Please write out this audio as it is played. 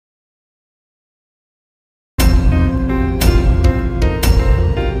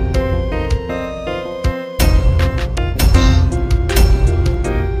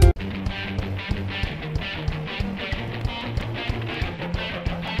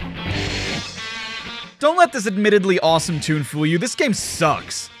Don't let this admittedly awesome tune fool you. This game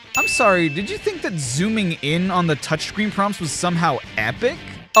sucks. I'm sorry, did you think that zooming in on the touchscreen prompts was somehow epic?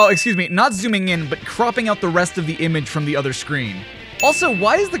 Oh, excuse me, not zooming in, but cropping out the rest of the image from the other screen. Also,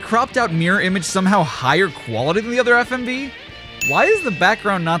 why is the cropped out mirror image somehow higher quality than the other FMV? Why is the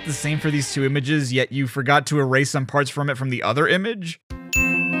background not the same for these two images, yet you forgot to erase some parts from it from the other image?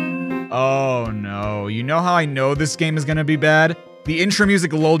 Oh no, you know how I know this game is gonna be bad? The intro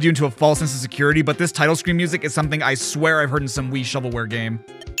music lulled you into a false sense of security, but this title screen music is something I swear I've heard in some Wii shovelware game.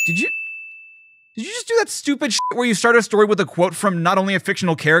 Did you just do that stupid shit where you start a story with a quote from not only a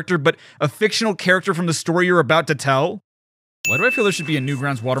fictional character, but a fictional character from the story you're about to tell? Why do I feel there should be a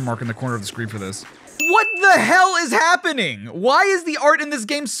Newgrounds watermark in the corner of the screen for this? What the hell is happening? Why is the art in this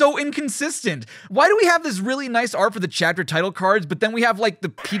game so inconsistent? Why do we have this really nice art for the chapter title cards, but then we have like the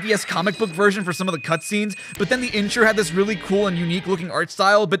PBS comic book version for some of the cutscenes, but then the intro had this really cool and unique looking art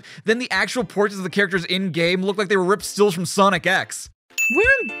style, but then the actual portraits of the characters in-game look like they were ripped stills from Sonic X?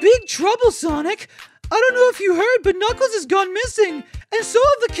 We're in big trouble, Sonic. I don't know if you heard, but Knuckles has gone missing, and so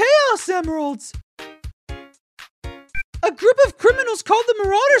have the Chaos Emeralds. A group of criminals called the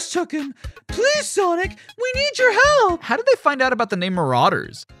Marauders took him. Please, Sonic, we need your help. How did they find out about the name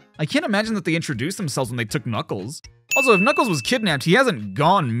Marauders? I can't imagine that they introduced themselves when they took Knuckles. Also, if Knuckles was kidnapped, he hasn't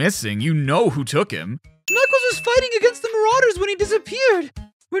gone missing. You know who took him. Knuckles was fighting against the Marauders when he disappeared.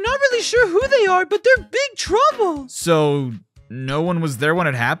 We're not really sure who they are, but they're big trouble. So, no one was there when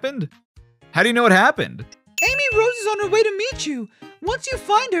it happened? How do you know it happened? Amy Rose is on her way to meet you. Once you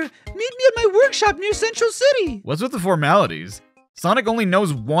find her, meet me at my workshop near Central City. What's with the formalities? Sonic only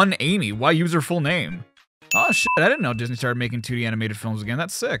knows one Amy. Why use her full name? Oh shit, I didn't know Disney started making 2D animated films again.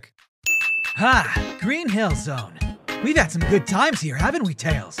 That's sick. Ha! Green Hill Zone. We've had some good times here, haven't we,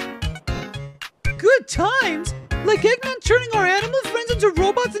 Tails? Good times? Like Eggman turning our animal friends into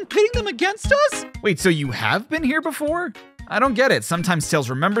robots and pitting them against us? Wait, so you have been here before? I don't get it. Sometimes Tails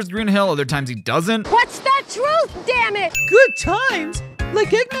remembers Green Hill, other times he doesn't. What's the truth, damn it? Good times? Like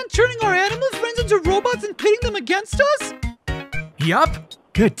Eggman turning our animal friends into robots and pitting them against us? Yup.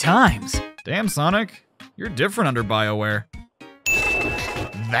 Good times. Damn, Sonic. You're different under BioWare.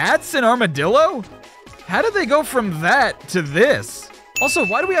 That's an armadillo? How did they go from that to this? Also,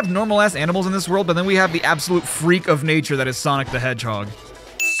 why do we have normal-ass animals in this world, but then we have the absolute freak of nature that is Sonic the Hedgehog?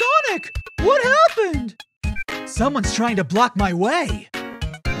 Sonic! What happened? Someone's trying to block my way.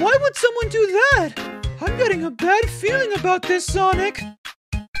 Why would someone do that? I'm getting a bad feeling about this, Sonic.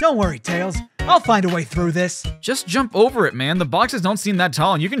 Don't worry, Tails. I'll find a way through this. Just jump over it, man. The boxes don't seem that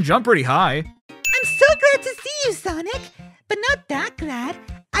tall, and you can jump pretty high. I'm so glad to see you, Sonic. But not that glad.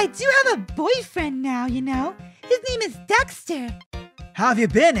 I do have a boyfriend now, you know. His name is Dexter. How have you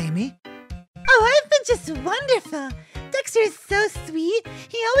been, Amy? Oh, I've been just wonderful. Dexter is so sweet.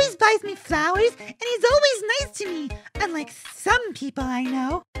 He always buys me flowers, and he's always nice to me, unlike some people I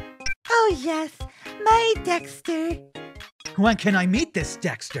know. Oh yes, my Dexter. When can I meet this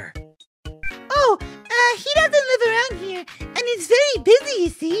Dexter? Oh, he doesn't live around here, and he's very busy, you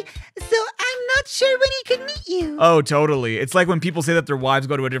see, so I'm not sure when he can meet you. Oh, totally. It's like when people say that their wives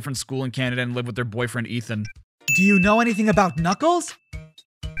go to a different school in Canada and live with their boyfriend Ethan. Do you know anything about Knuckles?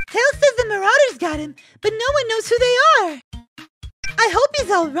 Tails says the Marauders got him, but no one knows who they are. I hope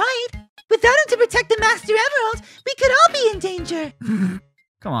he's alright. Without him to protect the Master Emerald, we could all be in danger.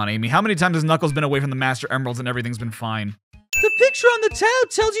 Come on, Amy. How many times has Knuckles been away from the Master Emeralds and everything's been fine? The picture on the tab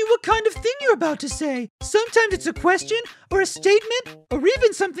tells you what kind of thing you're about to say. Sometimes it's a question, or a statement, or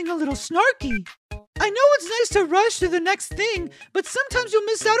even something a little snarky. I know it's nice to rush to the next thing, but sometimes you'll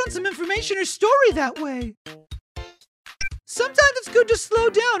miss out on some information or story that way. Sometimes it's good to slow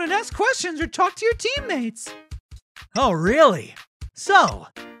down and ask questions or talk to your teammates. Oh, really? So,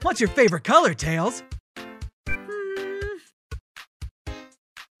 what's your favorite color, Tails?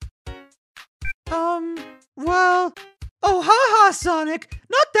 Well... Oh, ha-ha, Sonic!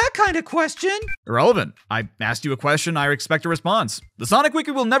 Not that kind of question! Irrelevant. I asked you a question, I expect a response. The Sonic Wiki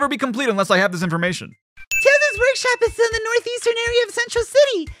will never be complete unless I have this information. Tails' workshop is in the northeastern area of Central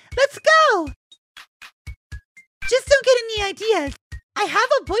City. Let's go! Just don't get any ideas. I have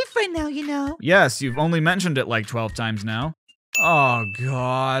a boyfriend now, you know. Yes, you've only mentioned it like 12 times now. Oh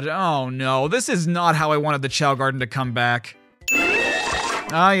god, oh no, this is not how I wanted the Chow Garden to come back.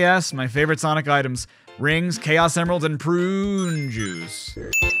 Ah yes, my favorite Sonic items. Rings, Chaos Emeralds, and prune juice.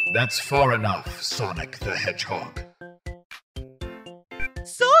 That's far enough, Sonic the Hedgehog.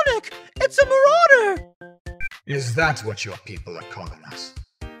 Sonic! It's a marauder! Is that what your people are calling us?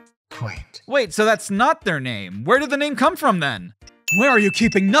 Quaint. Wait, so that's not their name. Where did the name come from then? Where are you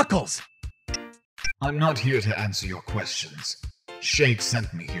keeping Knuckles? I'm not here to answer your questions. Shake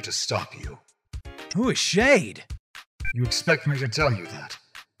sent me here to stop you. Who is Shade? You expect me to tell you that?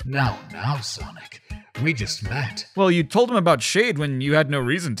 Now, Sonic. We just met. Well, you told him about Shade when you had no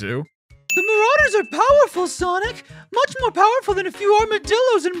reason to. The Marauders are powerful, Sonic. Much more powerful than a few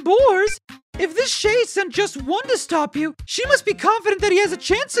armadillos and boars. If this Shade sent just one to stop you, she must be confident that he has a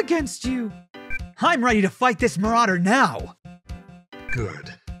chance against you. I'm ready to fight this Marauder now.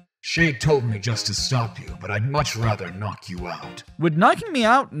 Good. Shade told me just to stop you, but I'd much rather knock you out. Would knocking me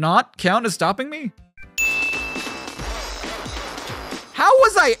out not count as stopping me? How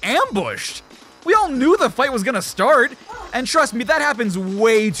was I ambushed? We all knew the fight was gonna start. And trust me, that happens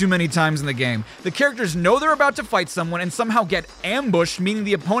way too many times in the game. The characters know they're about to fight someone and somehow get ambushed, meaning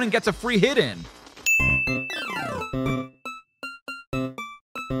the opponent gets a free hit in.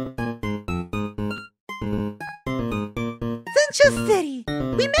 Central City!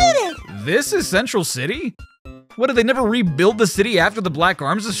 We made it! This is Central City? What, did they never rebuild the city after the Black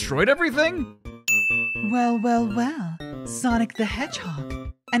Arms destroyed everything? Well, well, well. Sonic the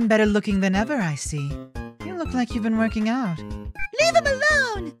Hedgehog. And better looking than ever, I see. You look like you've been working out. Leave him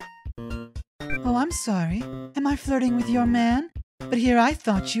alone! Oh, I'm sorry. Am I flirting with your man? But here I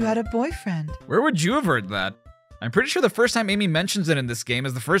thought you had a boyfriend. Where would you have heard that? I'm pretty sure the first time Amy mentions it in this game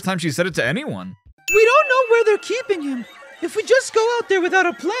is the first time she said it to anyone. We don't know where they're keeping him. If we just go out there without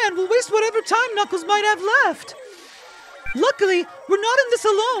a plan, we'll waste whatever time Knuckles might have left. Luckily, we're not in this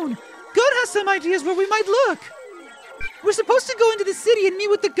alone. Gun has some ideas where we might look. We're supposed to go into the city and meet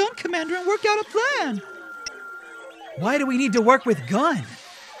with the gun commander and work out a plan. Why do we need to work with Gun?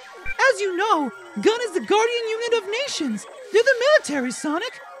 As you know, Gun is the guardian unit of nations. They're the military,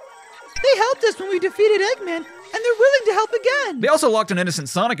 Sonic. They helped us when we defeated Eggman, and they're willing to help again. They also locked an innocent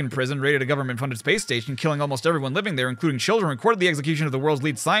Sonic in prison, raided a government-funded space station, killing almost everyone living there, including children, recorded the execution of the world's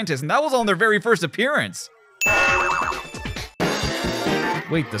lead scientist, and that was all in their very first appearance.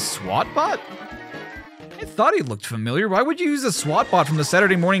 Wait, the SWAT bot? I thought he looked familiar. Why would you use a SWAT bot from the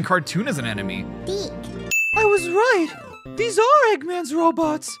Saturday morning cartoon as an enemy? I was right. These are Eggman's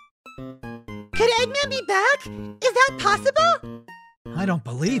robots. Could Eggman be back? Is that possible? I don't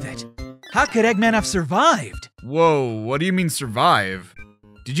believe it. How could Eggman have survived? Whoa, what do you mean survive?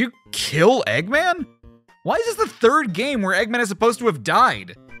 Did you kill Eggman? Why is this the third game where Eggman is supposed to have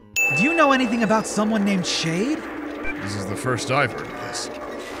died? Do you know anything about someone named Shade? This is the first I've heard of this.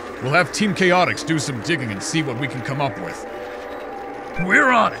 We'll have Team Chaotix do some digging and see what we can come up with. We're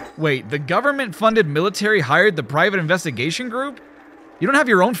on it! Wait, the government-funded military hired the private investigation group? You don't have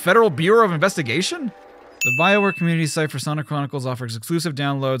your own Federal Bureau of Investigation? The BioWare community site for Sonic Chronicles offers exclusive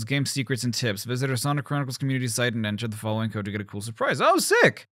downloads, game secrets, and tips. Visit our Sonic Chronicles community site and enter the following code to get a cool surprise. Oh,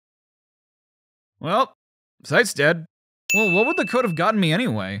 sick! Well, site's dead. Well, what would the code have gotten me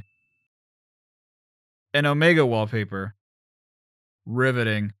anyway? An Omega wallpaper.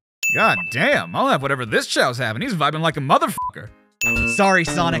 Riveting. God damn, I'll have whatever this chow's having. He's vibing like a motherfucker. Sorry,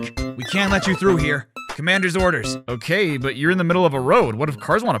 Sonic. We can't let you through here. Commander's orders. Okay, but you're in the middle of a road. What if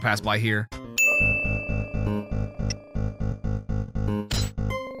cars want to pass by here?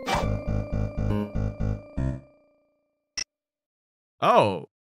 Oh.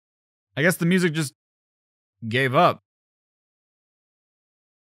 I guess the music just gave up.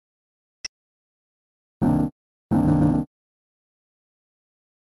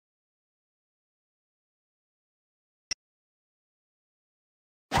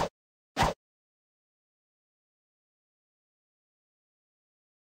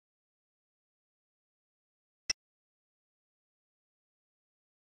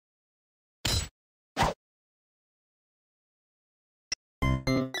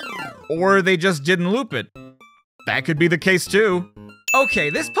 Or they just didn't loop it. That could be the case too. Okay,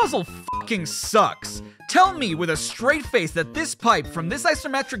 this puzzle fucking sucks. Tell me with a straight face that this pipe from this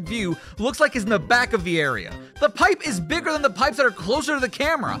isometric view looks like it's in the back of the area. The pipe is bigger than the pipes that are closer to the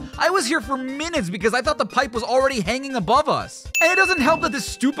camera. I was here for minutes because I thought the pipe was already hanging above us. And it doesn't help that this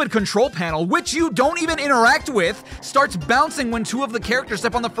stupid control panel, which you don't even interact with, starts bouncing when two of the characters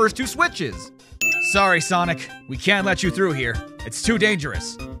step on the first two switches. Sorry, Sonic. We can't let you through here. It's too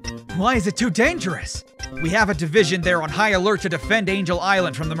dangerous. Why is it too dangerous? We have a division there on high alert to defend Angel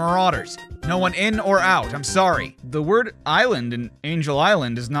Island from the Marauders. No one in or out, I'm sorry. The word island in Angel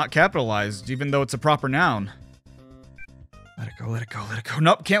Island is not capitalized, even though it's a proper noun. Let it go, let it go, let it go.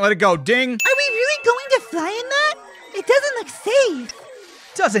 Nope, can't let it go. Ding! Are we really going to fly in that? It doesn't look safe.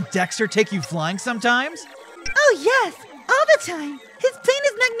 Doesn't Dexter take you flying sometimes? Oh yes, all the time. His plane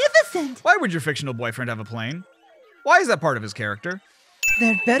is magnificent. Why would your fictional boyfriend have a plane? Why is that part of his character?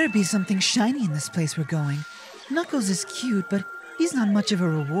 There'd better be something shiny in this place we're going. Knuckles is cute, but he's not much of a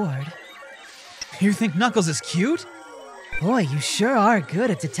reward. You think Knuckles is cute? Boy, you sure are good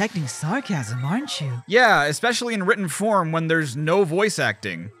at detecting sarcasm, aren't you? Yeah, especially in written form when there's no voice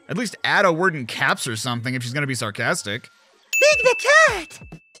acting. At least add a word in caps or something if she's gonna be sarcastic. Big the cat!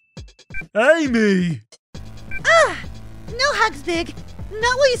 Amy! Ah! No hugs, Big.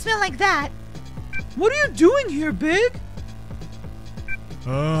 Not while you smell like that. What are you doing here, Big?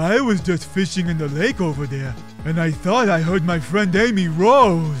 I was just fishing in the lake over there, and I thought I heard my friend Amy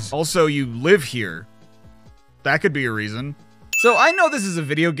Rose. Also, you live here. That could be a reason. So I know this is a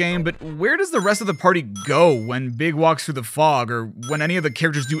video game, but where does the rest of the party go when Big walks through the fog, or when any of the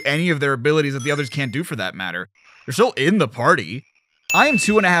characters do any of their abilities that the others can't do for that matter? They're still in the party. I am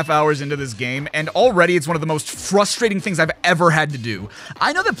 2.5 hours into this game, and already it's one of the most frustrating things I've ever had to do.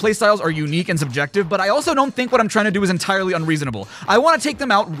 I know that playstyles are unique and subjective, but I also don't think what I'm trying to do is entirely unreasonable. I want to take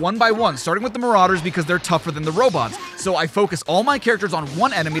them out one by one, starting with the Marauders because they're tougher than the robots, so I focus all my characters on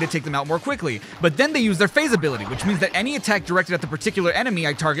one enemy to take them out more quickly. But then they use their phase ability, which means that any attack directed at the particular enemy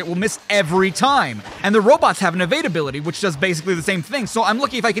I target will miss every time. And the robots have an evade ability, which does basically the same thing, so I'm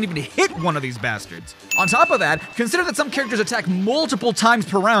lucky if I can even hit one of these bastards. On top of that, consider that some characters attack multiple times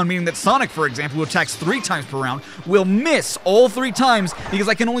per round, meaning that Sonic, for example, who attacks 3 times per round, will miss all 3 times because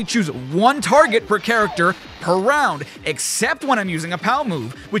I can only choose one target per character per round, except when I'm using a POW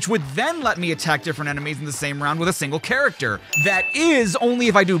move, which would then let me attack different enemies in the same round with a single character. That is only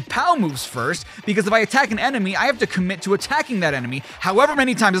if I do POW moves first, because if I attack an enemy, I have to commit to attacking that enemy however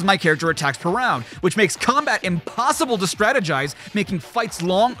many times as my character attacks per round, which makes combat impossible to strategize, making fights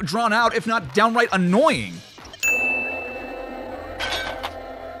long, drawn out, if not downright annoying.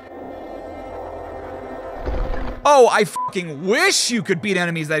 Oh, I fucking wish you could beat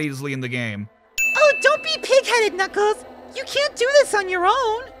enemies that easily in the game. Oh, don't be pig-headed, Knuckles. You can't do this on your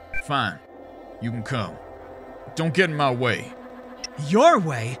own. Fine. You can come. Don't get in my way. Your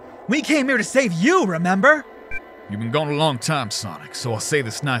way? We came here to save you, remember? You've been gone a long time, Sonic, so I'll say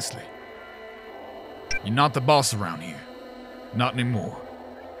this nicely. You're not the boss around here. Not anymore.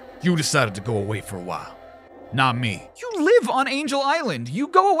 You decided to go away for a while. Not me. You live on Angel Island. You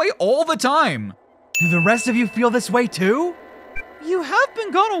go away all the time. Do the rest of you feel this way too? You have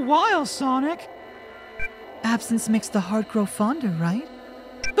been gone a while, Sonic. Absence makes the heart grow fonder, right?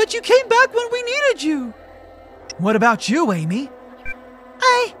 But you came back when we needed you. What about you, Amy?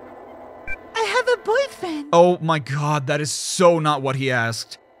 I have a boyfriend. Oh my god, that is so not what he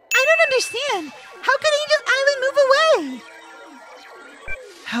asked. I don't understand. How could Angel Island move away?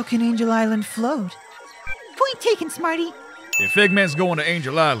 How can Angel Island float? Point taken, Smarty. If Eggman's going to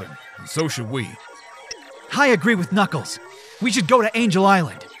Angel Island, then so should we. I agree with Knuckles. We should go to Angel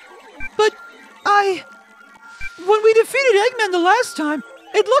Island. But when we defeated Eggman the last time,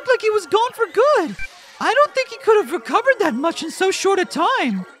 it looked like he was gone for good. I don't think he could have recovered that much in so short a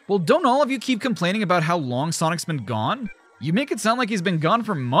time. Well, don't all of you keep complaining about how long Sonic's been gone? You make it sound like he's been gone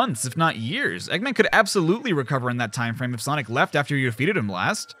for months, if not years. Eggman could absolutely recover in that time frame if Sonic left after you defeated him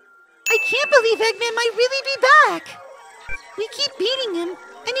last. I can't believe Eggman might really be back. We keep beating him,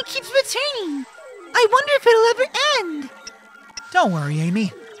 and he keeps returning. I wonder if it'll ever end. Don't worry,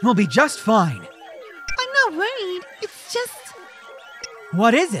 Amy. We'll be just fine. I'm not worried. It's just...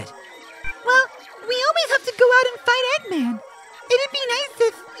 What is it? Well, we always have to go out and fight Eggman. It'd be nice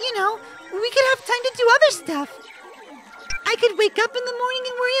if, we could have time to do other stuff. I could wake up in the morning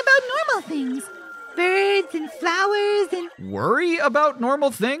and worry about normal things. Birds and flowers and... Worry about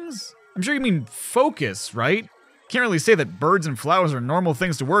normal things? I'm sure you mean focus, right? Can't really say that birds and flowers are normal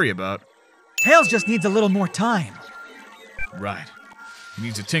things to worry about. Tails just needs a little more time. Right. He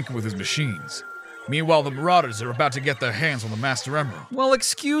needs to tinker with his machines. Meanwhile, the Marauders are about to get their hands on the Master Emerald. Well,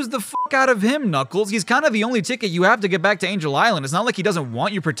 excuse the fuck out of him, Knuckles. He's kind of the only ticket you have to get back to Angel Island. It's not like he doesn't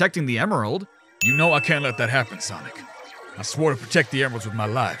want you protecting the Emerald. You know I can't let that happen, Sonic. I swore to protect the Emeralds with my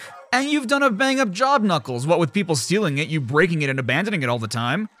life. And you've done a bang-up job, Knuckles. What with people stealing it, you breaking it and abandoning it all the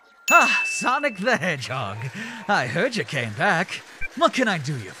time. Ah, Sonic the Hedgehog. I heard you came back. What can I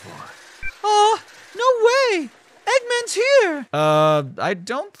do you for? Aw, no way! Eggman's here! I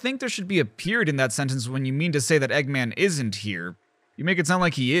don't think there should be a period in that sentence when you mean to say that Eggman isn't here. You make it sound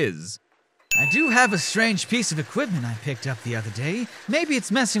like he is. I do have a strange piece of equipment I picked up the other day. Maybe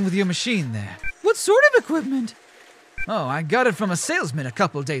it's messing with your machine there. What sort of equipment? Oh, I got it from a salesman a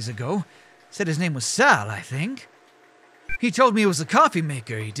couple days ago. Said his name was Sal, I think. He told me it was a coffee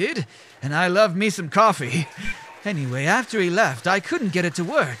maker, he did, and I love me some coffee. Anyway, after he left, I couldn't get it to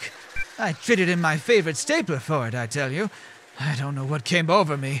work. I traded in my favorite stapler for it, I tell you. I don't know what came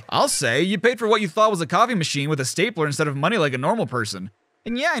over me. I'll say, you paid for what you thought was a coffee machine with a stapler instead of money like a normal person.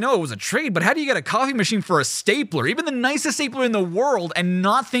 And yeah, I know it was a trade, but how do you get a coffee machine for a stapler, even the nicest stapler in the world, and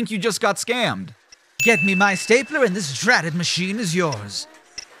not think you just got scammed? Get me my stapler and this dratted machine is yours.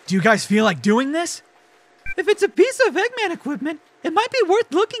 Do you guys feel like doing this? If it's a piece of Eggman equipment, it might be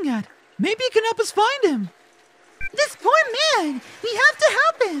worth looking at. Maybe it can help us find him. This poor man! We have to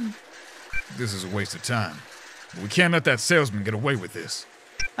help him! This is a waste of time. We can't let that salesman get away with this.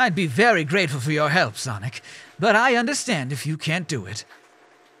 I'd be very grateful for your help, Sonic, but I understand if you can't do it.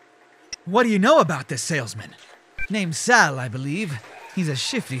 What do you know about this salesman? Named Sal, I believe. He's a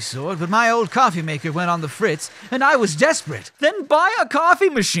shifty sort, but my old coffee maker went on the fritz, and I was desperate. Then buy a coffee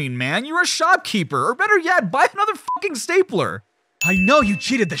machine, man. You're a shopkeeper. Or better yet, buy another fucking stapler. I know you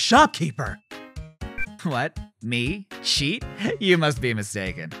cheated the shopkeeper. What? Me? Cheat? You must be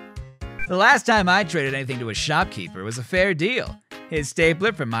mistaken. The last time I traded anything to a shopkeeper was a fair deal. His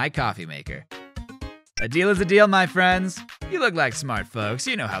stapler for my coffee maker. A deal is a deal, my friends. You look like smart folks.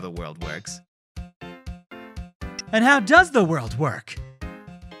 You know how the world works. And how does the world work?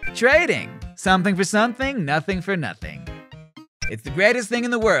 Trading. Something for something, nothing for nothing. It's the greatest thing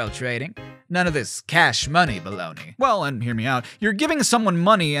in the world, trading. None of this cash money baloney. Well, and hear me out. You're giving someone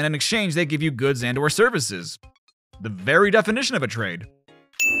money, and in exchange they give you goods and/or services. The very definition of a trade.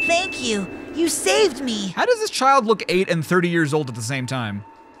 Thank you. You saved me. How does this child look 8 and 30 years old at the same time?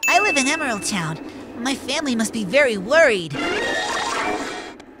 I live in Emerald Town. My family must be very worried.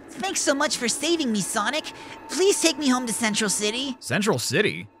 Thanks so much for saving me, Sonic. Please take me home to Central City. Central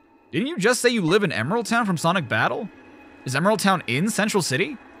City? Didn't you just say you live in Emerald Town from Sonic Battle? Is Emerald Town in Central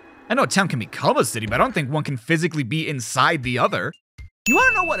City? I know a town can become a city, but I don't think one can physically be inside the other. You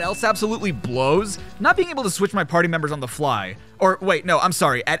wanna know what else absolutely blows? Not being able to switch my party members on the fly. Or wait, no, I'm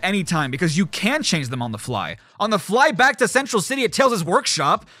sorry, at any time, because you can change them on the fly. On the fly back to Central City at Tails'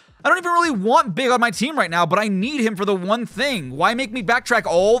 workshop. I don't even really want Big on my team right now, but I need him for the one thing. Why make me backtrack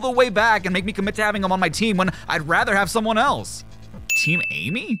all the way back and make me commit to having him on my team when I'd rather have someone else? Team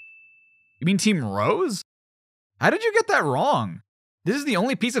Amy? You mean Team Rose? How did you get that wrong? This is the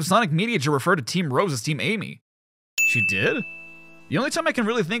only piece of Sonic media to refer to Team Rose as Team Amy. She did? The only time I can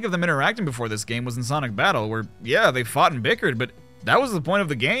really think of them interacting before this game was in Sonic Battle, where, yeah, they fought and bickered, but that was the point of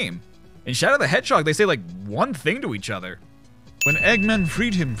the game. In Shadow the Hedgehog, they say like one thing to each other. When Eggman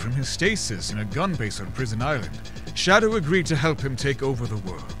freed him from his stasis in a gun base on Prison Island, Shadow agreed to help him take over the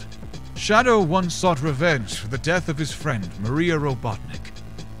world. Shadow once sought revenge for the death of his friend, Maria Robotnik.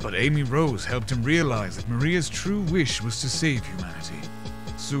 But Amy Rose helped him realize that Maria's true wish was to save humanity.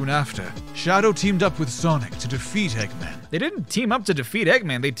 Soon after, Shadow teamed up with Sonic to defeat Eggman. They didn't team up to defeat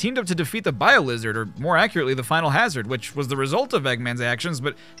Eggman, they teamed up to defeat the Bio-Lizard, or more accurately, the Final Hazard, which was the result of Eggman's actions,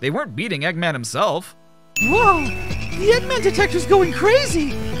 but they weren't beating Eggman himself. Whoa! The Eggman detector's going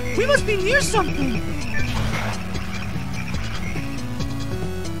crazy! We must be near something!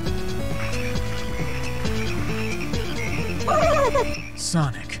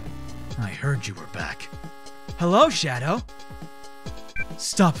 Sonic, I heard you were back. Hello, Shadow.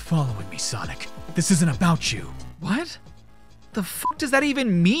 Stop following me, Sonic. This isn't about you. What? The fuck does that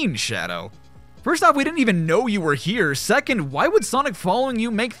even mean, Shadow? First off, we didn't even know you were here. Second, why would Sonic following you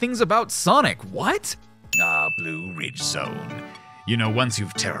make things about Sonic? What? Blue Ridge Zone. You know, once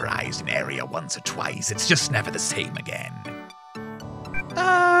you've terrorized an area once or twice, it's just never the same again.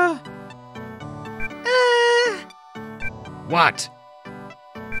 What?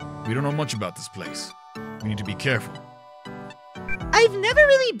 We don't know much about this place. We need to be careful. I've never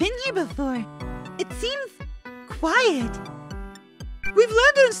really been here before. It seems quiet. We've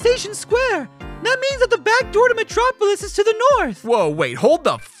landed in Station Square. That means that the back door to Metropolis is to the north. Whoa, wait, hold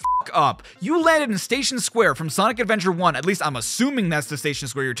the fuck up. You landed in Station Square from Sonic Adventure 1, at least I'm assuming that's the Station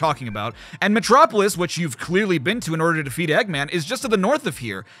Square you're talking about, and Metropolis, which you've clearly been to in order to defeat Eggman, is just to the north of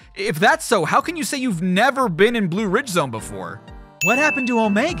here. If that's so, how can you say you've never been in Blue Ridge Zone before? What happened to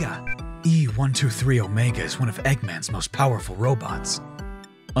Omega? E-123 Omega is one of Eggman's most powerful robots.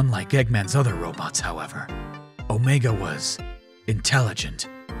 Unlike Eggman's other robots, however, Omega was intelligent.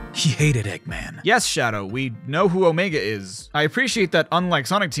 He hated Eggman. Yes, Shadow, we know who Omega is. I appreciate that unlike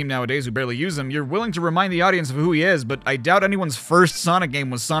Sonic Team nowadays who barely use him, you're willing to remind the audience of who he is, but I doubt anyone's first Sonic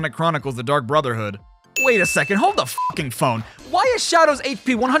game was Sonic Chronicles: The Dark Brotherhood. Wait a second, hold the fucking phone. Why is Shadow's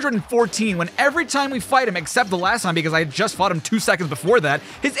HP 114 when every time we fight him, except the last time because I had just fought him 2 seconds before that,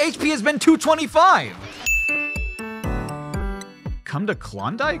 his HP has been 225? Come to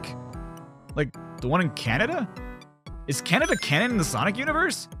Klondike? Like, the one in Canada? Is Canada canon in the Sonic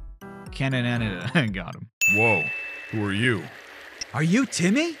universe? Canada, got him. Whoa, who are you? Are you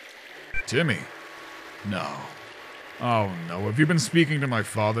Timmy? Timmy? No. Oh no, have you been speaking to my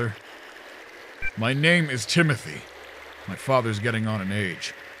father? My name is Timothy. My father's getting on in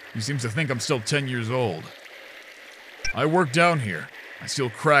age. He seems to think I'm still 10 years old. I work down here. I seal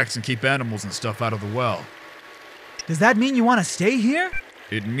cracks and keep animals and stuff out of the well. Does that mean you want to stay here?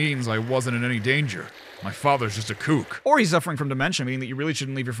 It means I wasn't in any danger. My father's just a kook. Or he's suffering from dementia, meaning that you really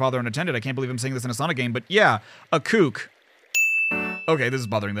shouldn't leave your father unattended. I can't believe I'm saying this in a Sonic game, but yeah, a kook. Okay, this is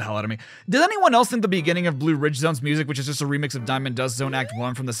bothering the hell out of me. Did anyone else think the beginning of Blue Ridge Zone's music, which is just a remix of Diamond Dust Zone Act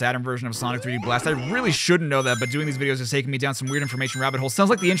 1 from the Saturn version of Sonic 3D Blast? I really shouldn't know that, but doing these videos is taking me down some weird information rabbit hole. Sounds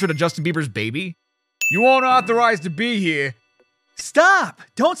like the intro to Justin Bieber's Baby. You aren't authorized to be here. Stop!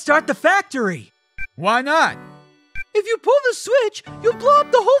 Don't start the factory! Why not? If you pull the switch, you'll blow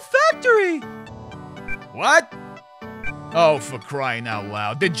up the whole factory! What? Oh, for crying out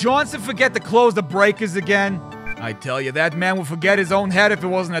loud. Did Johnson forget to close the breakers again? I tell you, that man would forget his own head if it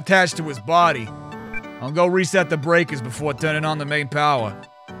wasn't attached to his body. I'll go reset the breakers before turning on the main power.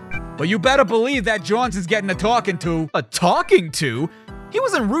 But you better believe that Johnson's getting a talking to. A talking to? He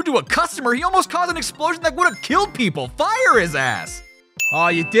wasn't rude to a customer, he almost caused an explosion that would have killed people. Fire his ass! Oh,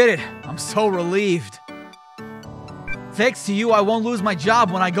 you did it. I'm so relieved. Thanks to you, I won't lose my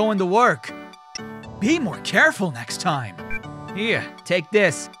job when I go into work. Be more careful next time. Here, take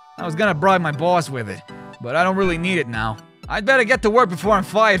this. I was gonna bribe my boss with it, but I don't really need it now. I'd better get to work before I'm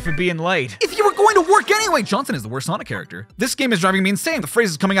fired for being late. If you were going to work anyway! Johnson is the worst Sonic character. This game is driving me insane. The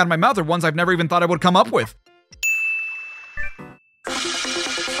phrases coming out of my mouth are ones I've never even thought I would come up with.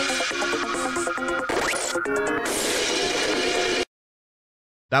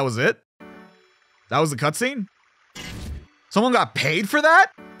 That was it? That was the cutscene? Someone got paid for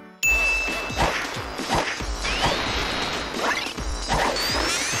that?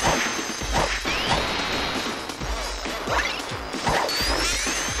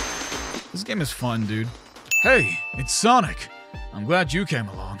 This game is fun, dude. Hey, it's Sonic. I'm glad you came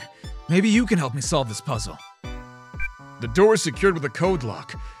along. Maybe you can help me solve this puzzle. The door is secured with a code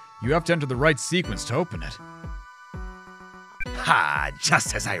lock. You have to enter the right sequence to open it. Ha,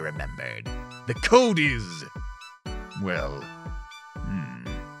 just as I remembered. The code is... well...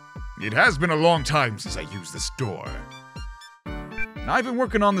 It has been a long time since I used this door. I've been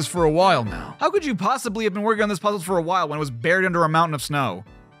working on this for a while now. How could you possibly have been working on this puzzle for a while when it was buried under a mountain of snow?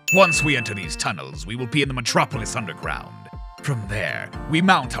 Once we enter these tunnels, we will be in the Metropolis underground. From there, we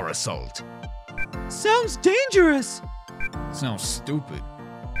mount our assault. Sounds dangerous. Sounds stupid.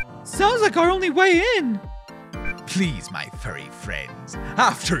 Sounds like our only way in. Please, my furry friends,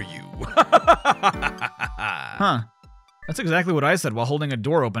 after you. Huh. That's exactly what I said while holding a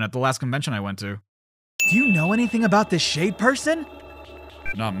door open at the last convention I went to. Do you know anything about this Shade person?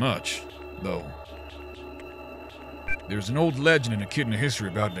 Not much, though. There's an old legend and Echidna history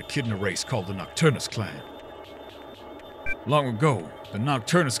about an Echidna race called the Nocturnus clan. Long ago, the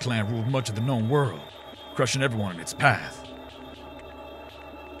Nocturnus clan ruled much of the known world, crushing everyone in its path.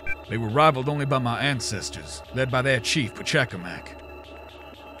 They were rivaled only by my ancestors, led by their chief, Pachacamac.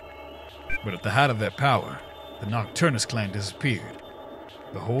 But at the height of their power, the Nocturnus clan disappeared.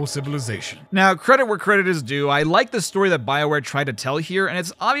 The whole civilization. Now, credit where credit is due. I like the story that BioWare tried to tell here, and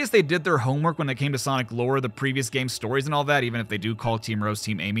it's obvious they did their homework when it came to Sonic lore, the previous game stories and all that, even if they do call Team Rose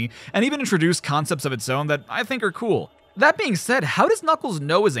Team Amy, and even introduce concepts of its own that I think are cool. That being said, how does Knuckles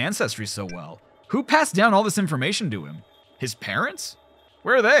know his ancestry so well? Who passed down all this information to him? His parents?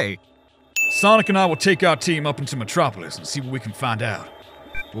 Where are they? Sonic and I will take our team up into Metropolis and see what we can find out.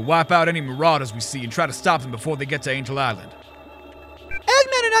 We'll wipe out any marauders we see and try to stop them before they get to Angel Island.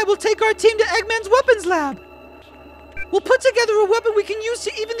 Eggman and I will take our team to Eggman's weapons lab. We'll put together a weapon we can use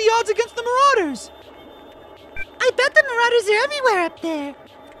to even the odds against the Marauders. I bet the Marauders are everywhere up there.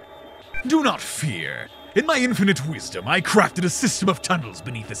 Do not fear. In my infinite wisdom, I crafted a system of tunnels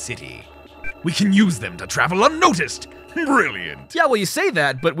beneath the city. We can use them to travel unnoticed. Brilliant. Yeah, well, you say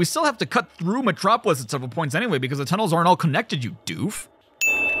that, but we still have to cut through Metropolis at several points anyway because the tunnels aren't all connected, you doof.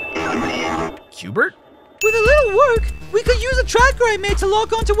 Hubert? With a little work, we could use a tracker I made to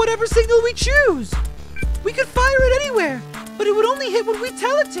lock onto whatever signal we choose. We could fire it anywhere, but it would only hit when we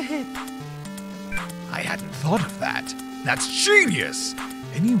tell it to hit. I hadn't thought of that. That's genius.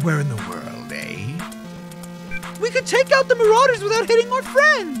 Anywhere in the world, eh? We could take out the Marauders without hitting our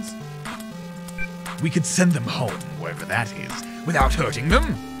friends. We could send them home, wherever that is, without hurting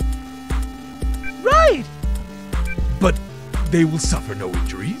them. Right. But they will suffer no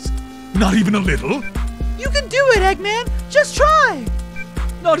injuries? Not even a little? You can do it, Eggman. Just try.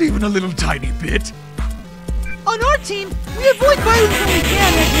 Not even a little tiny bit? On our team, we avoid violence when we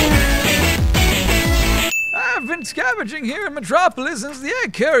can, Eggman. I've been scavenging here in Metropolis since the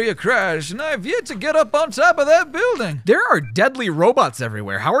egg carrier crash, and I've yet to get up on top of that building. There are deadly robots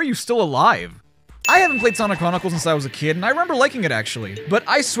everywhere. How are you still alive? I haven't played Sonic Chronicles since I was a kid, and I remember liking it actually. But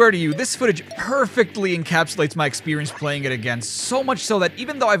I swear to you, this footage perfectly encapsulates my experience playing it again, so much so that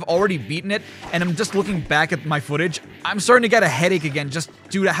even though I've already beaten it, and I'm just looking back at my footage, I'm starting to get a headache again just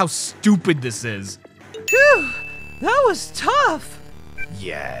due to how stupid this is. Phew, that was tough.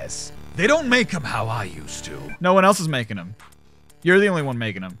 Yes. They don't make them how I used to. No one else is making them. You're the only one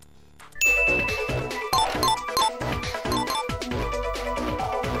making them.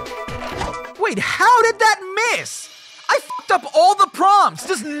 Wait, how did that miss? I fucked up all the prompts.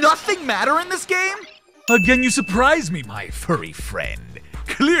 Does nothing matter in this game? Again, you surprise me, my furry friend.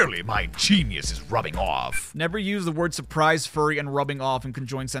 Clearly, my genius is rubbing off. Never use the word surprise, furry, and rubbing off in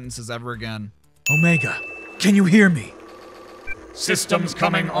conjoined sentences ever again. Omega, can you hear me? Systems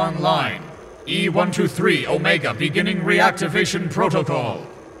coming online. E123 Omega beginning reactivation protocol.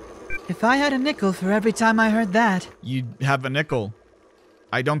 If I had a nickel for every time I heard that. You'd have a nickel.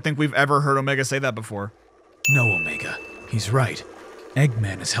 I don't think we've ever heard Omega say that before. No, Omega. He's right.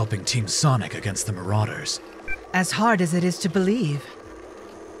 Eggman is helping Team Sonic against the Marauders. As hard as it is to believe.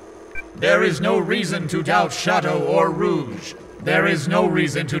 There is no reason to doubt Shadow or Rouge. There is no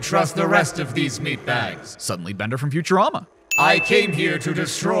reason to trust the rest of these meatbags. Suddenly Bender from Futurama. I came here to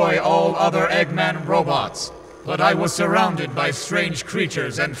destroy all other Eggman robots, but I was surrounded by strange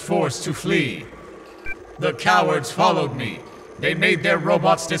creatures and forced to flee. The cowards followed me. They made their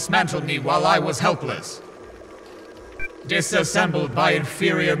robots dismantle me while I was helpless. Disassembled by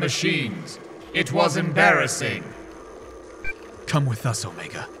inferior machines. It was embarrassing. Come with us,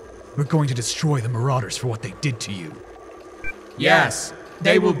 Omega. We're going to destroy the Marauders for what they did to you. Yes,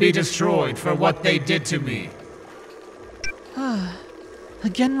 they will be destroyed for what they did to me.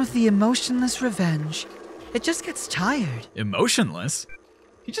 Again with the emotionless revenge. It just gets tired. Emotionless?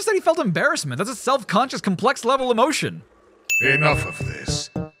 He just said he felt embarrassment. That's a self-conscious, complex level emotion. Enough of this.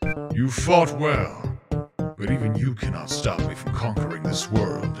 You fought well, but even you cannot stop me from conquering this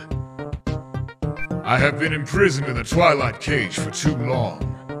world. I have been imprisoned in the Twilight Cage for too long.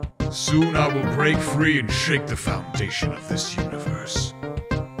 Soon I will break free and shake the foundation of this universe.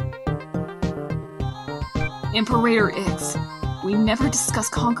 Imperator X, we never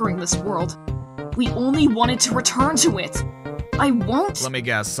discussed conquering this world. We only wanted to return to it. I won't. Let me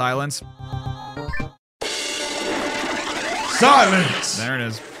guess. Silence. Silence! There it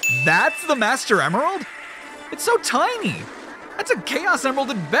is. That's the Master Emerald? It's so tiny. That's a Chaos Emerald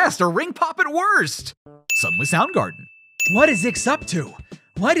at best, or Ring Pop at worst. Suddenly Soundgarden. What is Ix up to?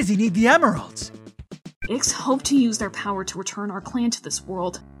 Why does he need the emeralds? Ix hoped to use their power to return our clan to this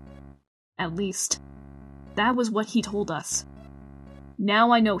world. At least, that was what he told us.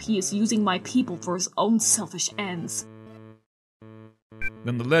 Now I know he is using my people for his own selfish ends.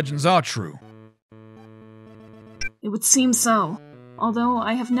 Then the legends are true. It would seem so, although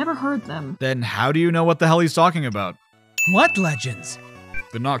I have never heard them. Then how do you know what the hell he's talking about? What legends?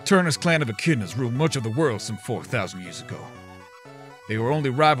 The Nocturnus clan of Echidnas ruled much of the world some 4,000 years ago. They were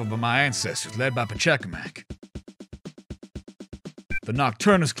only rivaled by my ancestors, led by Pachacamac. The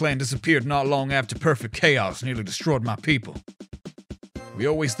Nocturnus clan disappeared not long after Perfect Chaos nearly destroyed my people. We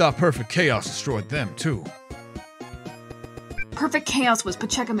always thought Perfect Chaos destroyed them, too. Perfect Chaos was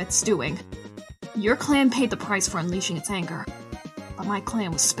Pachacamac's doing. Your clan paid the price for unleashing its anger, but my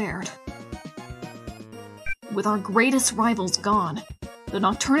clan was spared. With our greatest rivals gone, the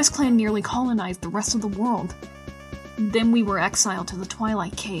Nocturnus clan nearly colonized the rest of the world. Then we were exiled to the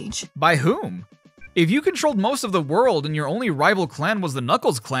Twilight Cage. By whom? If you controlled most of the world and your only rival clan was the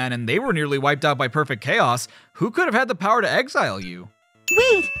Knuckles clan and they were nearly wiped out by Perfect Chaos, who could have had the power to exile you?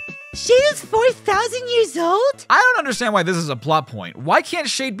 Wait, Shade is 4,000 years old? I don't understand why this is a plot point. Why can't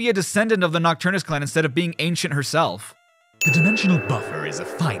Shade be a descendant of the Nocturnus clan instead of being ancient herself? The dimensional buffer is a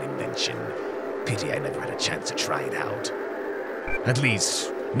fine invention. Pity I never had a chance to try it out. At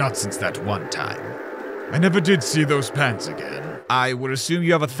least, not since that one time. I never did see those pants again. I would assume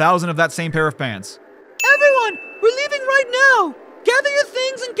you have 1,000 of that same pair of pants. Everyone, we're leaving right now! Gather your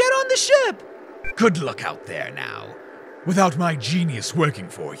things and get on the ship! Good luck out there now. Without my genius working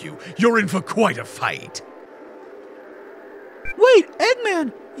for you, you're in for quite a fight. Wait,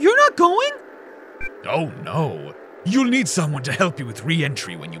 Eggman, you're not going? Oh no. You'll need someone to help you with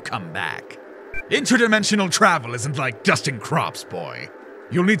re-entry when you come back. Interdimensional travel isn't like dusting crops, boy.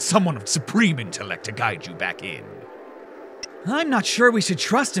 You'll need someone of supreme intellect to guide you back in. I'm not sure we should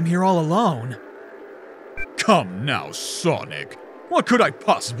trust him here all alone. Come now, Sonic. What could I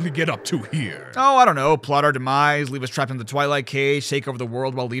possibly get up to here? Oh, I don't know. Plot our demise, leave us trapped in the Twilight Cage, take over the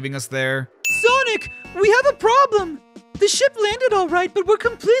world while leaving us there. Sonic, we have a problem! The ship landed all right, but we're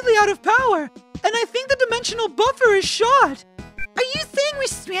completely out of power. And I think the dimensional buffer is shot. Are you saying we're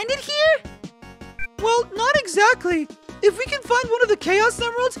stranded here? Well, not exactly. If we can find one of the Chaos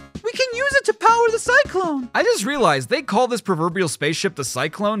Emeralds, we can use it to power the Cyclone. I just realized they call this proverbial spaceship the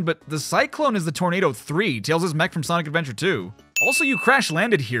Cyclone, but the Cyclone is the Tornado 3, Tails' mech from Sonic Adventure 2. Also, you crash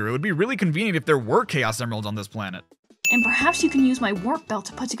landed here. It would be really convenient if there were Chaos Emeralds on this planet. And perhaps you can use my warp belt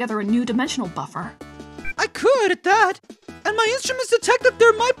to put together a new dimensional buffer. I could at that. And my instruments detect that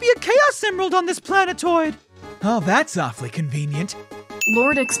there might be a Chaos Emerald on this planetoid. Oh, that's awfully convenient.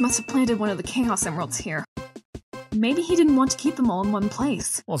 Lord Ix must have planted one of the Chaos Emeralds here. Maybe he didn't want to keep them all in one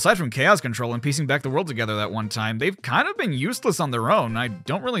place. Well, aside from Chaos Control and piecing back the world together that one time, they've kind of been useless on their own. I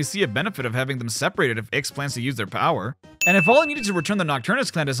don't really see a benefit of having them separated if Ix plans to use their power. And if all I needed to return the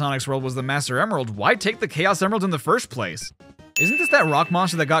Nocturnus clan to Sonic's world was the Master Emerald, why take the Chaos Emerald in the first place? Isn't this that rock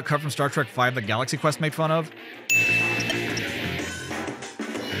monster that got cut from Star Trek V that Galaxy Quest made fun of?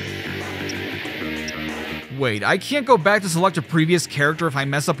 Wait, I can't go back to select a previous character if I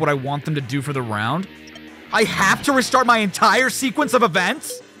mess up what I want them to do for the round? I have to restart my entire sequence of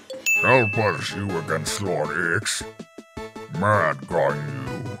events? Help us, you against Lord Ix. Mad gone,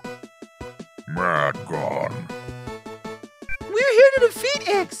 you. Mad gone. We're here to defeat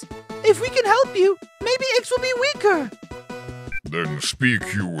Ix. If we can help you, maybe Ix will be weaker. Then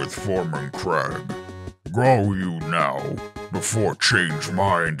speak you with Foreman Crag. Go you now, before change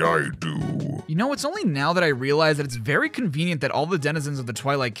mind I do. You know, it's only now that I realize that it's very convenient that all the denizens of the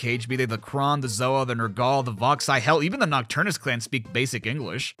Twilight Cage, be they the Kron, the Zoa, the NYA'LL, the Voxai, hell, even the Nocturnus clan speak basic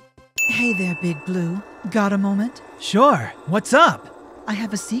English. Hey there, Big Blue. Got a moment? Sure, what's up? I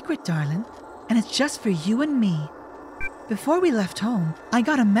have a secret, darling, and it's just for you and me. Before we left home, I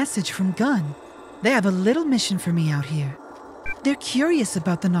got a message from Gun. They have a little mission for me out here. They're curious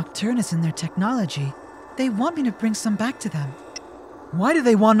about the Nocturnus and their technology. They want me to bring some back to them. Why do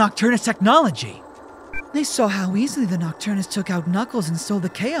they want Nocturnus technology? They saw how easily the Nocturnus took out Knuckles and stole the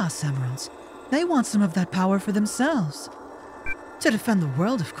Chaos Emeralds. They want some of that power for themselves. To defend the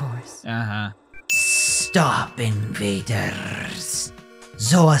world, of course. Stop, invaders.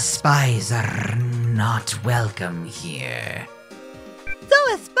 Zoa spies are not welcome here.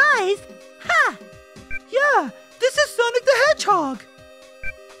 Zoa spies? Ha! Yeah, this is Sonic the Hedgehog.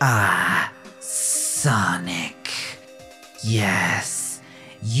 Ah, Sonic. Yes,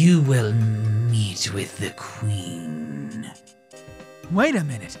 you will meet with the Queen. Wait a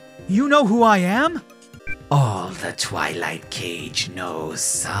minute, you know who I am? All the Twilight Cage knows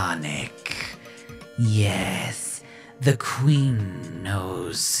Sonic. Yes, the Queen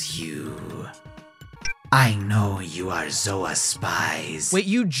knows you. I know you are Zoa spies. Wait,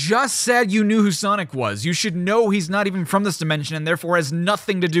 you just said you knew who Sonic was. You should know he's not even from this dimension and therefore has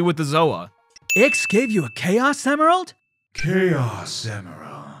nothing to do with the Zoa. Ix gave you a Chaos Emerald? Chaos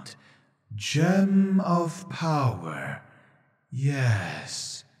Emerald. Gem of power.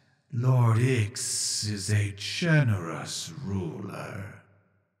 Yes, Lord Ix is a generous ruler.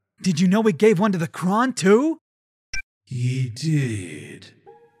 Did you know he gave one to the Kron too? He did.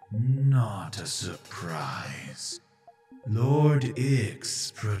 Not a surprise. Lord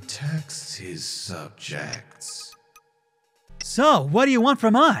Ix protects his subjects. So, what do you want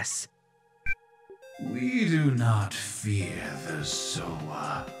from us? We do not fear the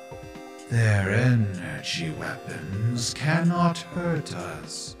Zoa. Their energy weapons cannot hurt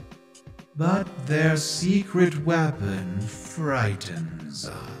us. But their secret weapon frightens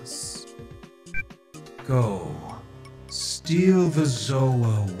us. Go, steal the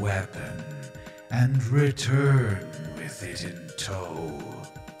Zoa weapon, and return with it in tow.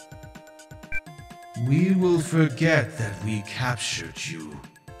 We will forget that we captured you,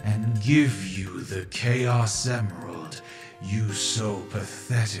 and give you the Chaos Emerald you so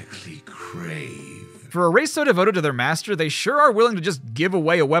pathetically crave. For a race so devoted to their master, they sure are willing to just give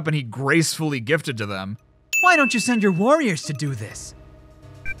away a weapon he gracefully gifted to them. Why don't you send your warriors to do this?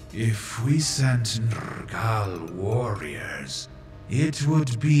 If we sent NYA'LL warriors, it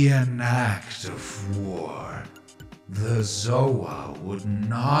would be an act of war. The Zoa would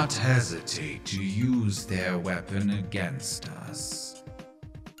not hesitate to use their weapon against us.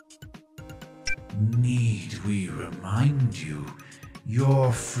 Need we remind you,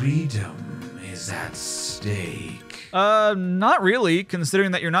 your freedom is at stake. Not really,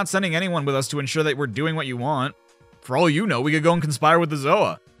 considering that you're not sending anyone with us to ensure that we're doing what you want. For all you know, we could go and conspire with the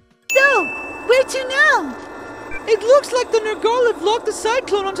Zoa. So, where to now? It looks like the NYA'LL have locked the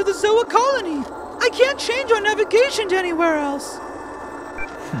Cyclone onto the Zoa colony. I can't change our navigation to anywhere else.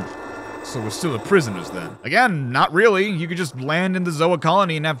 So we're still the prisoners then. Again, not really. You could just land in the Zoa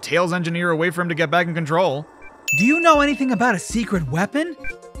colony and have Tails engineer a way for him to get back in control. Do you know anything about a secret weapon?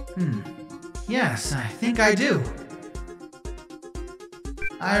 Yes, I think I do.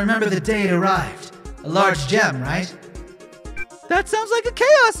 I remember the day it arrived. A large gem, right? That sounds like a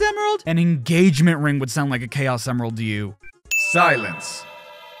Chaos Emerald! An engagement ring would sound like a Chaos Emerald to you. Silence.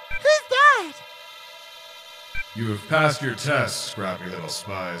 Who's that? You have passed your test, scrappy little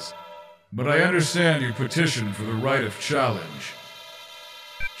spies. But I understand you petitioned for the right of challenge.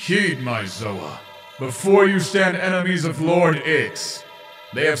 Heed my Zoa. Before you stand enemies of Lord Ix.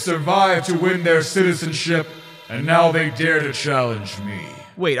 They have survived to win their citizenship, and now they dare to challenge me.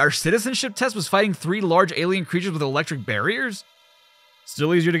 Wait, our citizenship test was fighting 3 large alien creatures with electric barriers?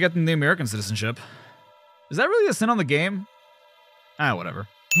 Still easier to get than the American citizenship. Is that really a sin on the game? Ah, whatever.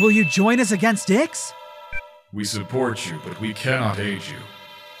 Will you join us against Ix? We support you, but we cannot aid you.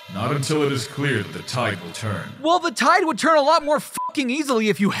 Not until it is clear that the tide will turn. Well, the tide would turn a lot more fucking easily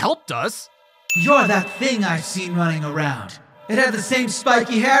if you helped us. You're that thing I've seen running around. It had the same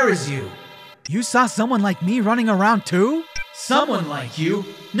spiky hair as you. You saw someone like me running around too? Someone like you?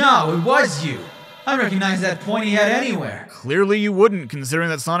 No, it was you. I recognize that pointy head anywhere. Clearly you wouldn't, considering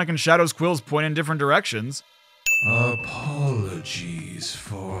that Sonic and Shadow's quills point in different directions. Apologies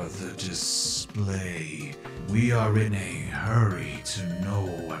for the display. We are in a hurry to know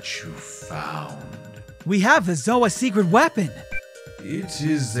what you found. We have the Zoa secret weapon. It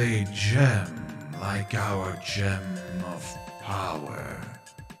is a gem, like our gem of power.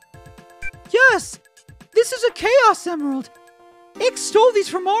 Yes! This is a Chaos Emerald. Ix stole these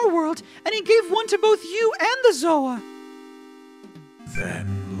from our world, and he gave one to both you and the Zoa.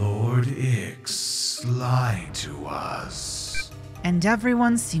 Then Lord Ix lied to us. And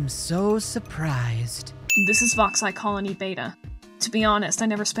everyone seems so surprised. This is Voxai Colony Beta. To be honest, I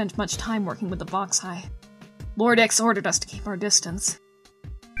never spent much time working with the Voxai. Lord Ix ordered us to keep our distance.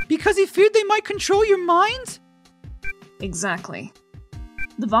 Because he feared they might control your minds? Exactly.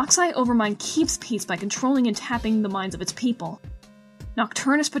 The Voxai Overmind keeps peace by controlling and tapping the minds of its people.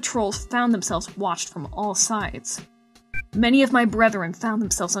 Nocturnus patrols found themselves watched from all sides. Many of my brethren found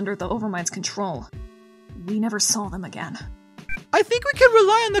themselves under the Overmind's control. We never saw them again. I think we can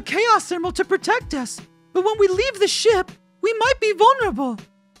rely on the Chaos Emerald to protect us, but when we leave the ship, we might be vulnerable.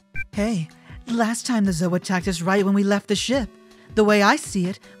 Hey, last time the Zoa attacked us right when we left the ship. The way I see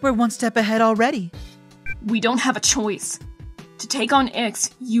it, we're one step ahead already. We don't have a choice. To take on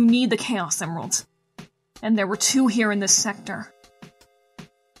Ix, you need the Chaos Emeralds. And there were 2 here in this sector.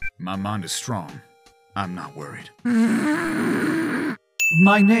 My mind is strong. I'm not worried.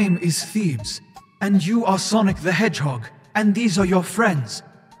 My name is Thebes, and you are Sonic the Hedgehog, and these are your friends.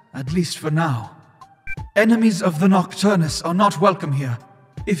 At least for now. Enemies of the Nocturnus are not welcome here.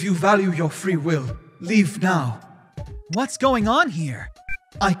 If you value your free will, leave now. What's going on here?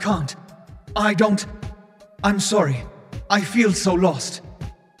 I can't. I don't. I'm sorry. I feel so lost.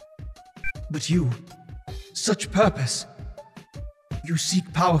 But you, such purpose. You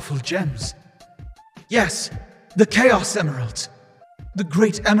seek powerful gems. Yes, the Chaos Emeralds. The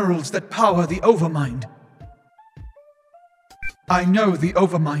great emeralds that power the Overmind. I know the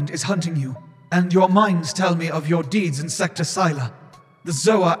Overmind is hunting you, and your minds tell me of your deeds in Sector Sila. The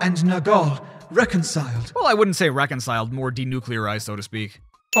Zoa and NYA'LL reconciled. Well, I wouldn't say reconciled, more denuclearized, so to speak.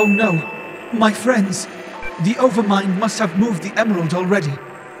 Oh no, my friends. The Overmind must have moved the emerald already.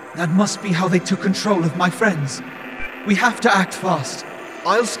 That must be how they took control of my friends. We have to act fast.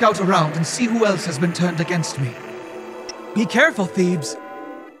 I'll scout around and see who else has been turned against me. Be careful, Thebes.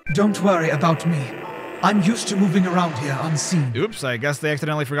 Don't worry about me. I'm used to moving around here unseen. Oops, I guess they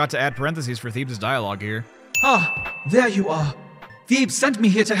accidentally forgot to add parentheses for Thebes' dialogue here. Ah, there you are. Thebes sent me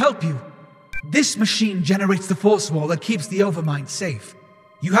here to help you. This machine generates the force wall that keeps the Overmind safe.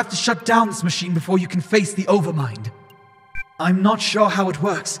 You have to shut down this machine before you can face the Overmind. I'm not sure how it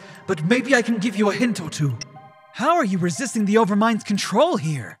works, but maybe I can give you a hint or two. How are you resisting the Overmind's control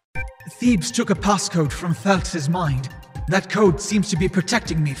here? Thebes took a passcode from Thelx's mind. That code seems to be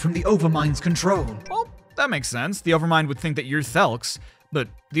protecting me from the Overmind's control. Well, that makes sense. The Overmind would think that you're Thelx, but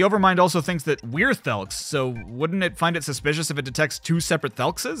the Overmind also thinks that we're Thelx, so wouldn't it find it suspicious if it detects 2 separate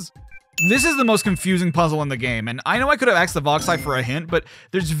Thelxes? This is the most confusing puzzle in the game, and I know I could have asked the Voxai for a hint, but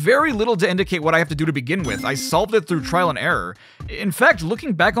there's very little to indicate what I have to do to begin with. I solved it through trial and error. In fact,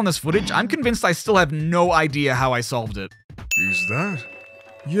 looking back on this footage, I'm convinced I still have no idea how I solved it. Is that?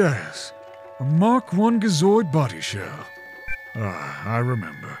 Yes. A Mark I Gazoid body shell. Ah, I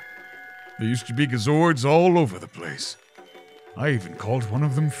remember. There used to be Gazoids all over the place. I even called one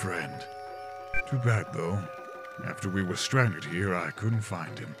of them friend. Too bad, though. After we were stranded here, I couldn't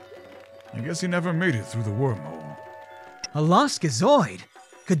find him. I guess he never made it through the wormhole. A lost Gazoid?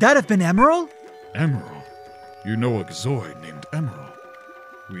 Could that have been Emerald? Emerald? You know a Gazoid named Emerald.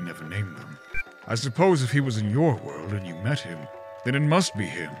 We never named them. I suppose if he was in your world and you met him, then it must be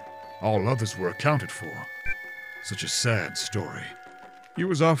him. All others were accounted for. Such a sad story. He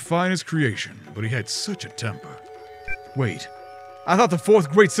was our finest creation, but he had such a temper. Wait, I thought the fourth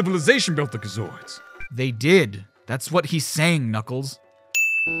great civilization built the Gazoids. They did. That's what he's saying, Knuckles.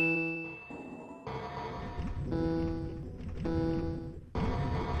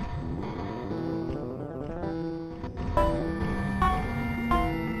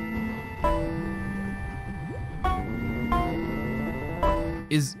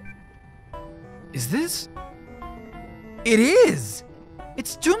 Is this? It is!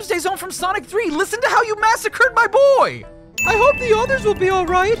 It's Doomsday Zone from Sonic 3! Listen to how you massacred my boy! I hope the others will be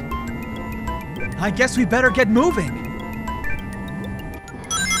alright. I guess we better get moving.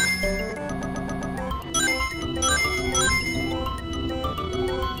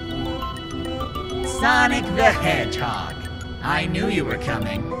 Sonic the Hedgehog. I knew you were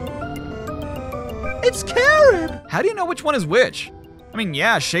coming. It's Carib! How do you know which one is which? I mean,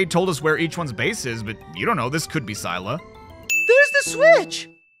 yeah, Shade told us where each one's base is, but you don't know, this could be Sila. There's the switch!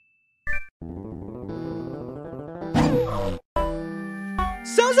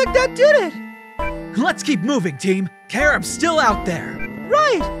 Sounds like that did it! Let's keep moving, team. Carib's still out there.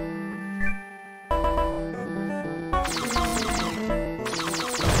 Right!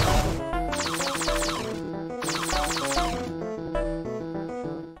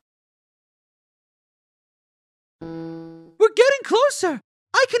 We're getting closer!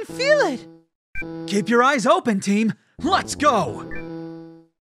 I can feel it! Keep your eyes open, team. Let's go!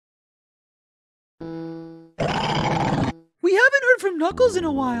 We haven't heard from Knuckles in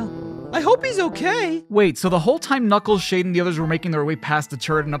a while. I hope he's okay. Wait, so the whole time Knuckles, Shade, and the others were making their way past the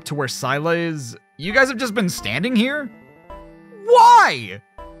turret and up to where Sila is, you guys have just been standing here? Why?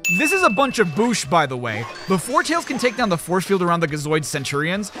 This is a bunch of boosh, by the way. Before Tails can take down the force field around the Gazoid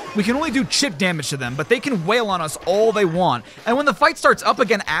Centurions, we can only do chip damage to them, but they can wail on us all they want. And when the fight starts up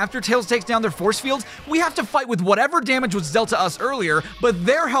again after Tails takes down their force fields, we have to fight with whatever damage was dealt to us earlier, but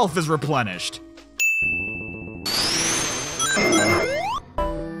their health is replenished.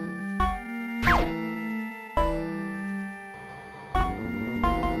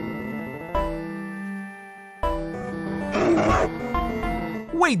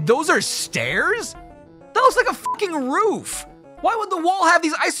 Wait, those are stairs? That looks like a fucking roof. Why would the wall have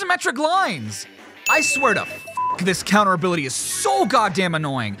these isometric lines? I swear to this counter ability is so goddamn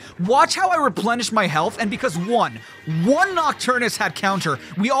annoying. Watch how I replenish my health, and because one Nocturnus had counter,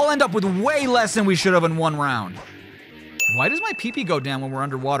 we all end up with way less than we should have in one round. Why does my PP go down when we're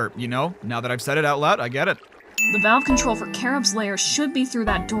underwater? You know, now that I've said it out loud, I get it. The valve control for Carib's lair should be through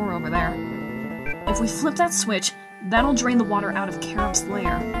that door over there. If we flip that switch, that'll drain the water out of Carib's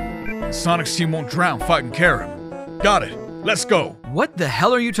lair. Sonic's team won't drown fighting Carib. Got it. Let's go. What the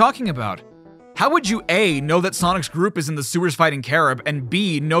hell are you talking about? How would you A, know that Sonic's group is in the sewers fighting Carib, and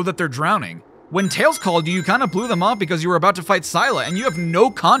B, know that they're drowning? When Tails called you, you kind of blew them off because you were about to fight Sila, and you have no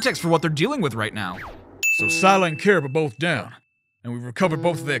context for what they're dealing with right now. So Sila and Carib are both down, and we've recovered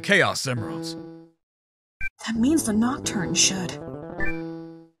both of their Chaos Emeralds. That means the Nocturne should.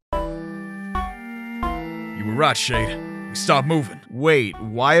 You were right, Shade. We stopped moving. Wait,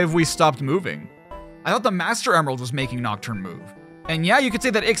 why have we stopped moving? I thought the Master Emerald was making Nocturne move. And yeah, you could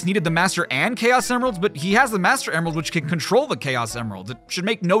say that Ix needed the Master and Chaos Emeralds, but he has the Master Emerald which can control the Chaos Emeralds. It should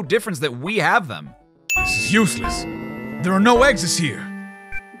make no difference that we have them. This is useless. There are no exits here.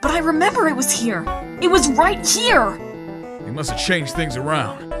 But I remember it was here. It was right here. They must have changed things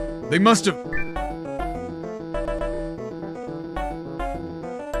around. They must have...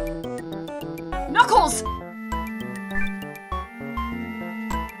 Knuckles!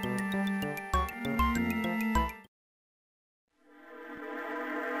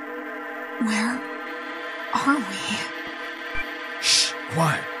 Where are we? Shh,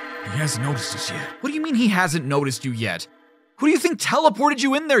 quiet. He hasn't noticed us yet. What do you mean he hasn't noticed you yet? Who do you think teleported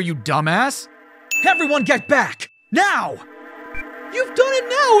you in there, you dumbass? Everyone get back! Now! You've done it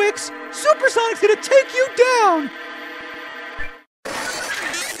now, Ix! Supersonic's gonna take you down!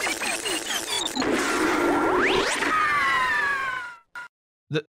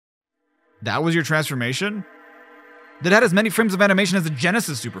 That was your transformation? That had as many frames of animation as the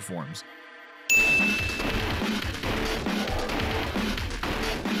Genesis Superforms.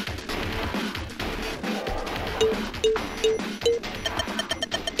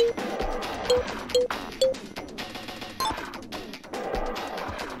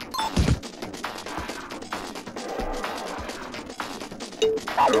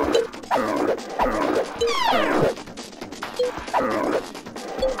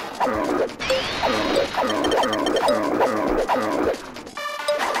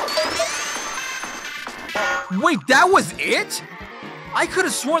 Wait, that was it? I could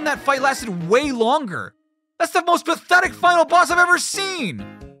have sworn that fight lasted way longer. That's the most pathetic final boss I've ever seen.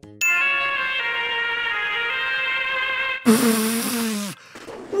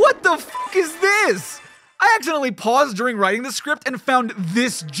 What the fuck is this? I accidentally paused during writing the script and found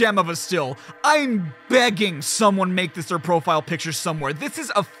this gem of a still. I'm begging someone make this their profile picture somewhere. This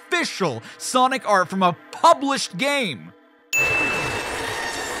is official Sonic art from a published game.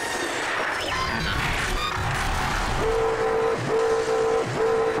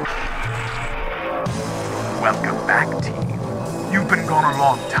 Welcome back, team. You've been gone a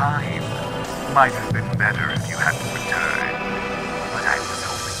long time. Might have been better if you hadn't returned. But I was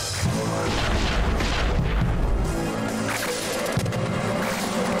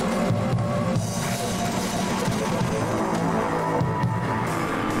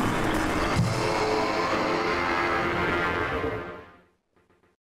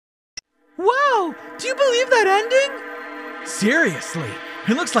Wow! Do you believe that ending? Seriously,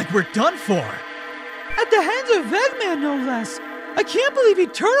 it looks like we're done for. At the hands of Eggman, no less. I can't believe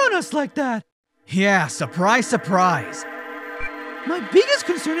he'd turn on us like that. Yeah, surprise, surprise. My biggest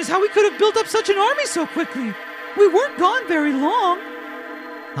concern is how we could have built up such an army so quickly. We weren't gone very long.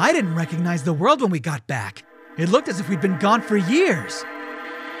 I didn't recognize the world when we got back. It looked as if we'd been gone for years.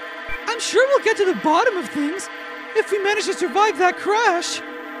 I'm sure we'll get to the bottom of things if we manage to survive that crash.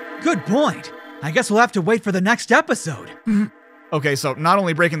 Good point. I guess we'll have to wait for the next episode. Okay, so not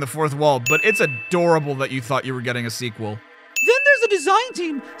only breaking the fourth wall, but it's adorable that you thought you were getting a sequel. Then there's a design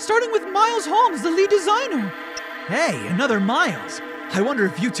team, starting with Miles Holmes, the lead designer. Hey, another Miles. I wonder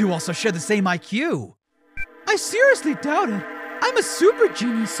if you two also share the same IQ. I seriously doubt it. I'm a super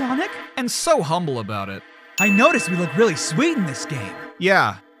genius, Sonic. And so humble about it. I noticed we look really sweet in this game.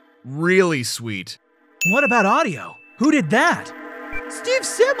 Yeah, really sweet. What about audio? Who did that? Steve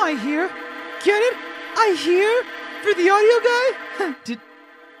Semi here. Get it? I hear? For the audio guy?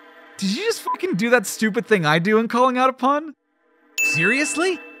 Did you just fucking do that stupid thing I do in calling out a pun?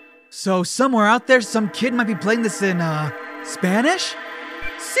 Seriously? So somewhere out there, some kid might be playing this in, Spanish?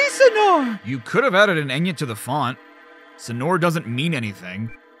 Si, senor. You could have added an Enya to the font. Senor doesn't mean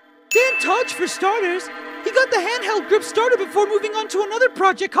anything. Dan Touch, for starters. He got the handheld grip started before moving on to another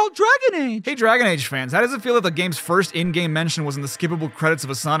project called Dragon Age. Hey Dragon Age fans, how does it feel that the game's first in-game mention was in the skippable credits of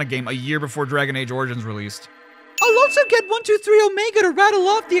a Sonic game a year before Dragon Age Origins released? I'll also get 123 Omega to rattle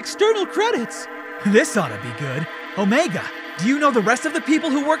off the external credits. This ought to be good. Omega, do you know the rest of the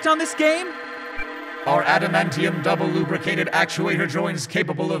people who worked on this game? Our adamantium double lubricated actuator joints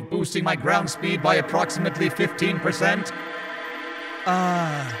capable of boosting my ground speed by approximately 15%?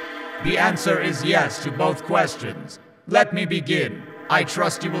 The answer is yes to both questions. Let me begin. I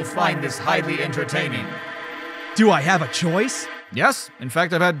trust you will find this highly entertaining. Do I have a choice? Yes. In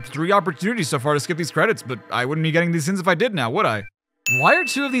fact, I've had 3 opportunities so far to skip these credits, but I wouldn't be getting these hints if I did now, would I? Why are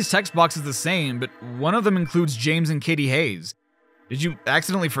 2 of these text boxes the same, but one of them includes James and Katie Hayes? Did you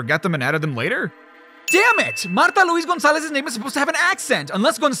accidentally forget them and added them later? Damn it! Marta Luis Gonzalez's name is supposed to have an accent.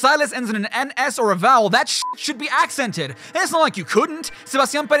 Unless Gonzalez ends in an NS or a vowel, that should be accented. And it's not like you couldn't.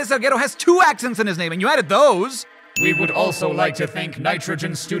 Sebastián Pérez Salguero has 2 accents in his name, and you added those. We would also like to thank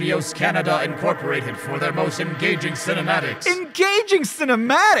Nitrogen Studios Canada Incorporated for their most engaging cinematics. Engaging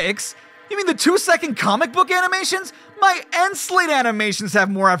cinematics? You mean the 2-second comic book animations? My Endslate animations have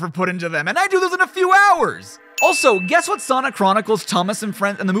more effort put into them, and I do those in a few hours. Also, guess what Sonic Chronicles, Thomas and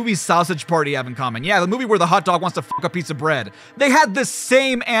Friends, and the movie Sausage Party have in common? Yeah, the movie where the hot dog wants to fuck a piece of bread. They had the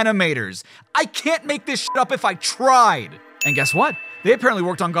same animators. I can't make this shit up if I tried. And guess what? They apparently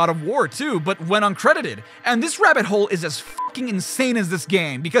worked on God of War too, but went uncredited. And this rabbit hole is as fucking insane as this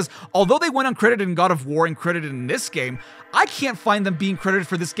game, because although they went uncredited in God of War and credited in this game, I can't find them being credited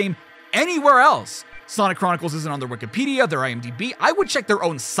for this game anywhere else. Sonic Chronicles isn't on their Wikipedia, their IMDb. I would check their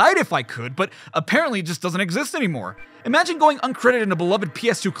own site if I could, but apparently it just doesn't exist anymore. Imagine going uncredited in a beloved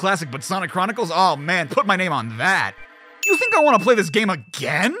PS2 classic, but Sonic Chronicles? Oh man, put my name on that. You think I want to play this game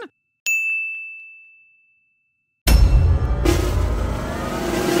again?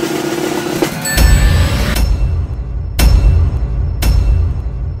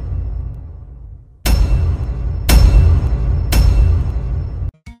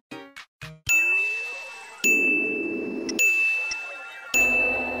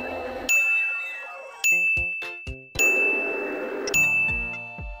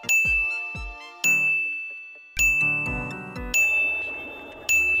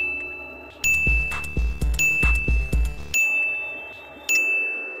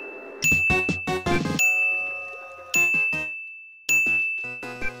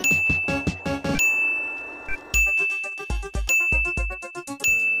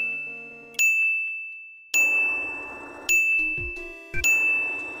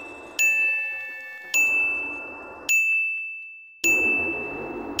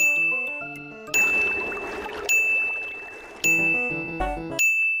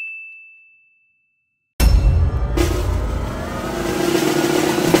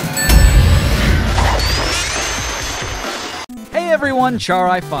 everyone,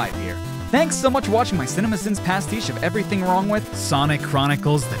 Tourai5 here. Thanks so much for watching my CINEMASINS pastiche of everything wrong with Sonic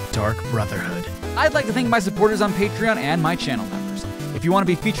Chronicles: The Dark Brotherhood. I'd like to thank my supporters on Patreon and my channel members. If you want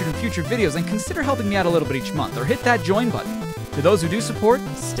to be featured in future videos, then consider helping me out a little bit each month, or hit that join button. To those who do support,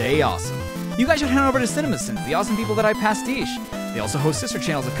 stay awesome. You guys should head over to CINEMASINS, the awesome people that I pastiche. They also host sister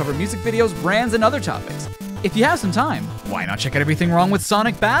channels that cover music videos, brands, and other topics. If you have some time, why not check out everything wrong with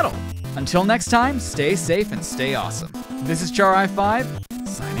Sonic Battle? Until next time, stay safe and stay awesome. This is Tourai5,